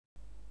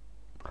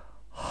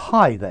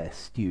Hi there,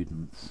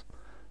 students.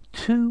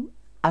 To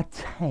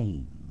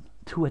attain,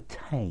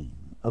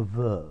 a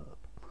verb.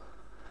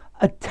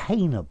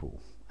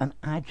 Attainable, an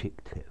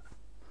adjective.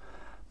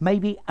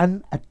 Maybe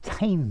an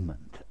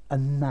attainment, a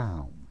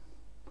noun.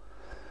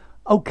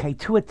 Okay,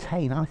 to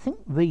attain, I think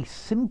the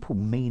simple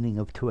meaning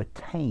of to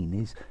attain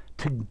is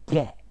to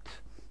get.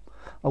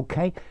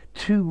 Okay,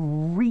 to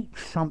reach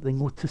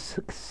something or to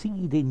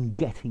succeed in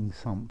getting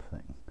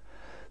something.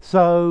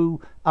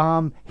 So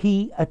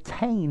he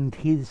attained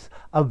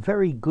a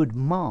very good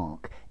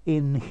mark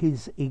in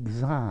his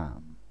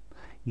exam.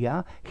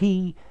 Yeah,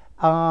 he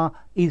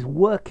is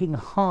working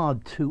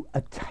hard to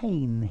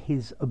attain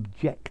his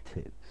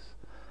objectives.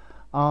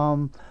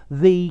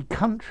 The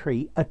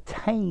country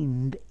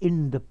attained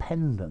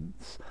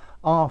independence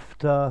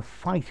after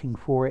fighting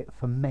for it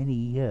for many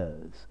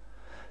years.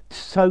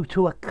 So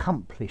to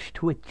accomplish,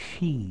 to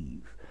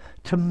achieve,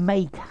 to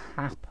make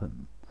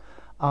happen.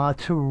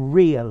 To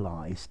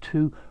realize,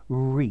 to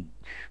reach.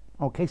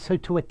 Okay, so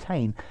to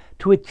attain,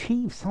 to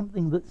achieve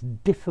something that's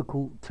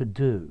difficult to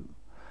do.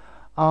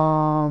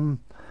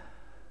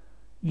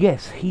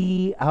 Yes,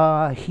 he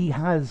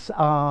has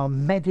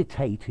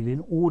meditated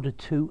in order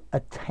to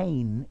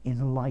attain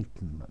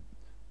enlightenment.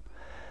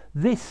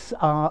 This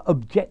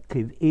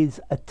objective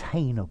is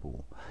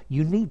attainable.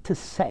 You need to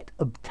set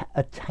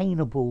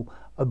attainable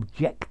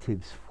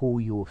objectives for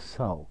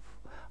yourself.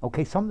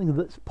 Okay, something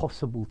that's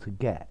possible to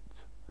get.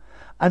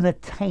 An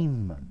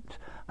attainment,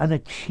 an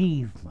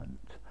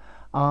achievement.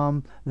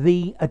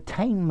 The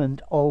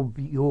attainment of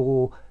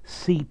your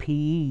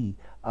CPE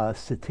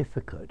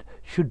certificate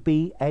should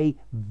be a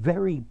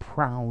very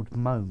proud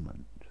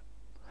moment.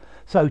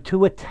 So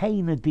to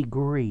attain a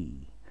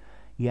degree,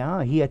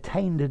 yeah, he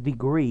attained a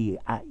degree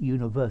at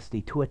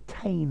university, to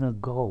attain a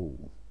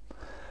goal.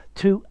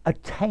 To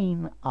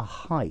attain a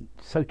height,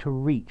 so to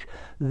reach.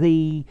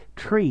 The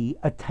tree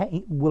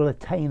will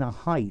attain a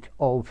height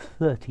of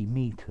 30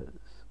 meters.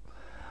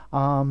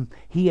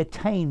 He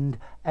attained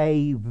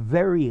a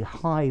very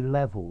high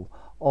level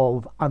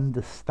of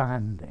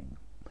understanding.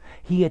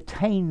 He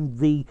attained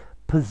the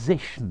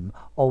position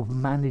of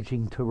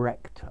managing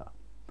director.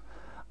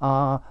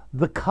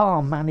 The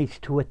car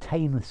managed to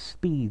attain a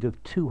speed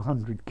of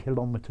 200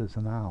 kilometers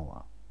an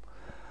hour.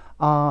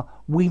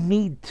 We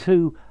need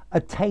to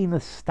attain a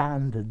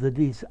standard that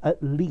is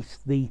at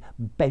least the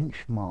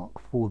benchmark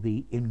for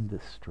the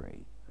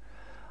industry.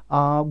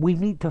 We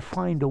need to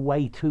find a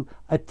way to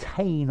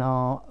attain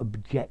our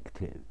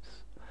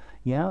objectives.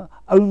 Yeah,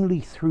 only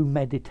through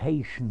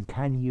meditation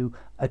can you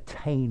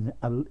attain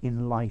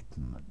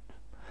enlightenment.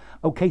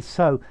 Okay,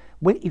 so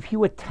if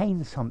you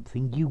attain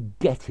something, you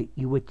get it,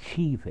 you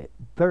achieve it,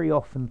 very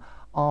often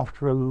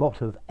after a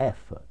lot of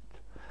effort.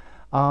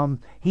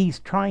 He's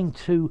trying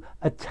to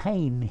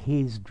attain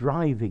his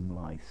driving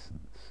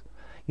license.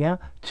 Yeah,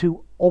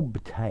 to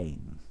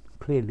obtain,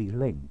 clearly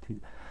linked.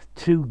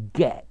 To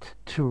get,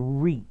 to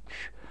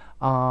reach,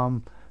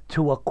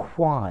 to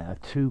acquire,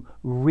 to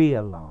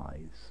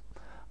realize.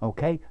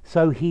 Okay,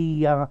 so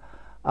he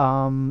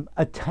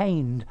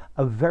attained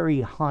a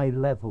very high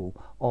level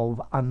of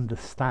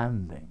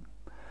understanding.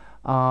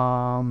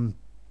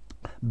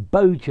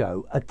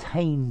 Bojo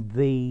attained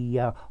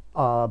the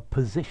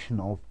position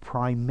of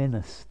prime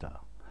minister.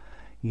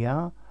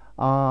 Yeah,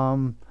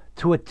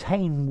 to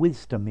attain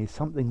wisdom is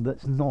something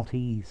that's not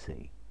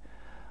easy.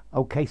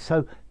 Okay,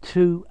 so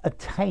to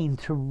attain,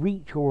 to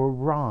reach or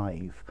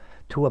arrive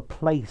to a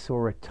place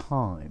or a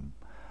time.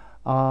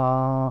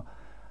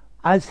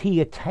 As he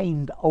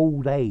attained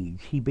old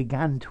age, he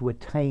began to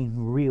attain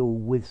real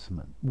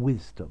wisdom.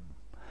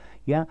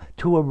 Yeah,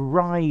 to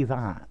arrive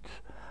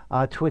at,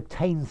 to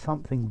attain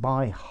something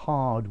by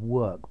hard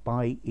work,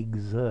 by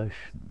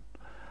exertion.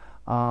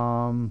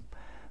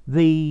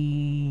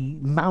 The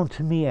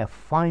mountaineer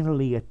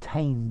finally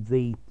attained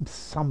the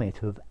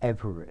summit of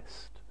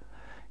Everest.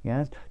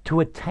 Yeah?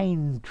 To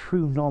attain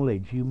true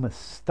knowledge, you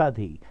must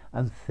study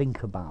and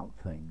think about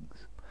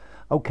things.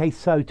 Okay,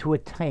 so to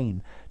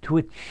attain, to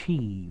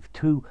achieve,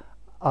 to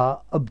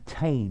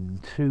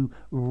obtain, to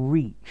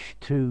reach,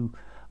 to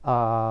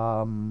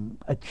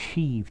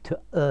achieve, to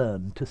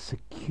earn, to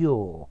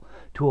secure,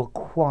 to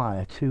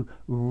acquire, to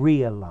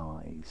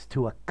realize,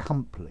 to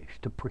accomplish,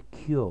 to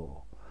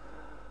procure.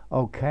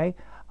 Okay,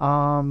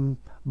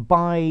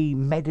 by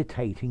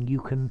meditating,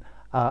 you can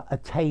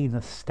attain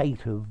a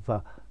state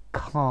of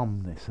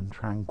calmness and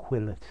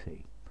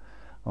tranquility.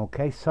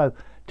 Okay, so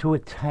to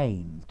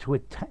attain,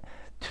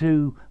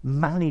 to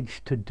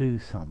manage to do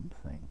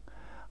something.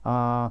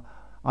 I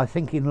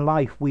think in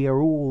life we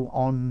are all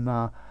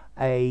on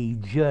a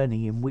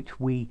journey in which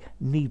we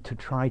need to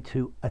try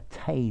to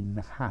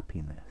attain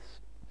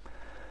happiness.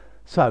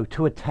 So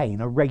to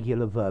attain, a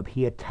regular verb.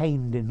 He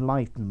attained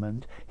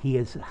enlightenment. He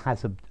has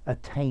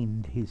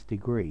attained his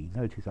degree.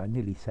 Notice I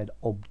nearly said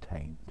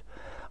obtained.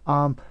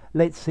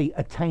 Let's see,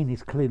 attain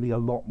is clearly a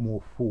lot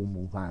more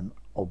formal than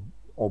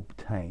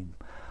obtain.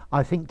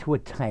 I think to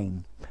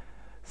attain,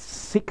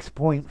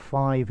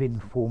 6.5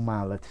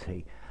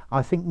 informality.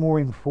 I think more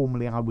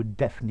informally I would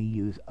definitely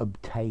use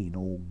obtain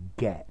or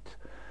get.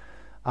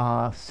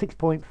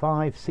 6.5,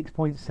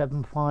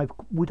 6.75.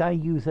 Would I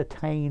use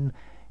attain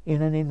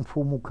in an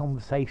informal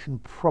conversation?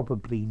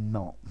 Probably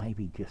not.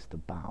 Maybe just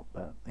about,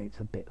 but it's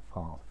a bit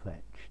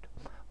far-fetched.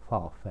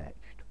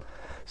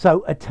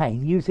 So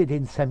attain, use it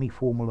in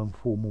semi-formal and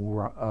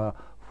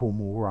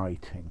formal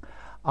writing.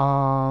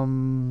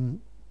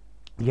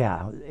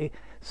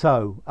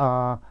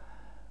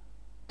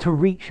 To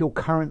reach your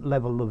current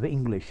level of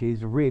English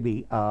is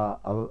really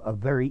a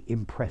very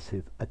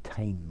impressive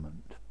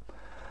attainment.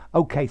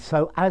 Okay,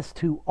 so as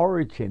to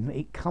origin,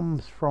 it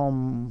comes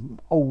from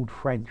Old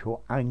French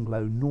or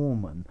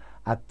Anglo-Norman,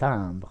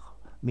 atteindre,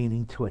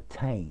 meaning to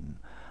attain,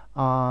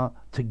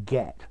 to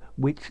get,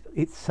 which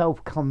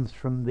itself comes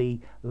from the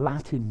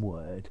Latin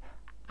word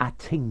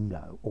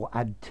attingo or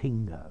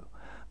adtingo,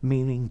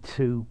 meaning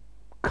to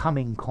come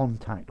in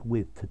contact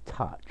with, to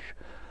touch,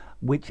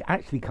 which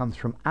actually comes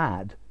from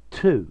ad,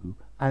 to,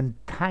 and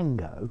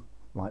tango,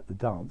 like the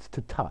dance,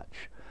 to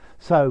touch.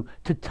 So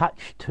to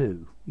touch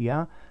to,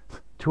 yeah,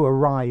 to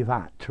arrive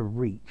at, to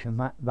reach, and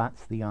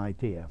that's the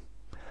idea.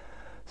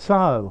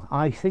 So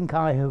I think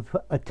I have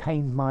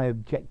attained my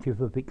objective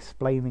of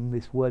explaining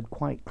this word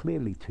quite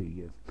clearly to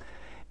you.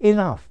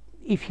 Enough.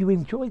 If you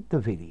enjoyed the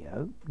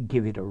video,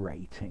 give it a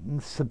rating,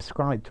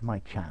 subscribe to my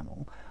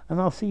channel, and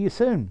I'll see you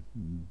soon.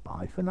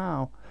 Bye for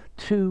now.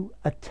 To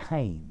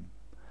attain.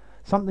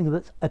 Something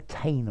that's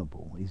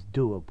attainable is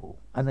doable,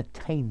 an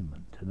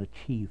attainment, an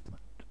achievement.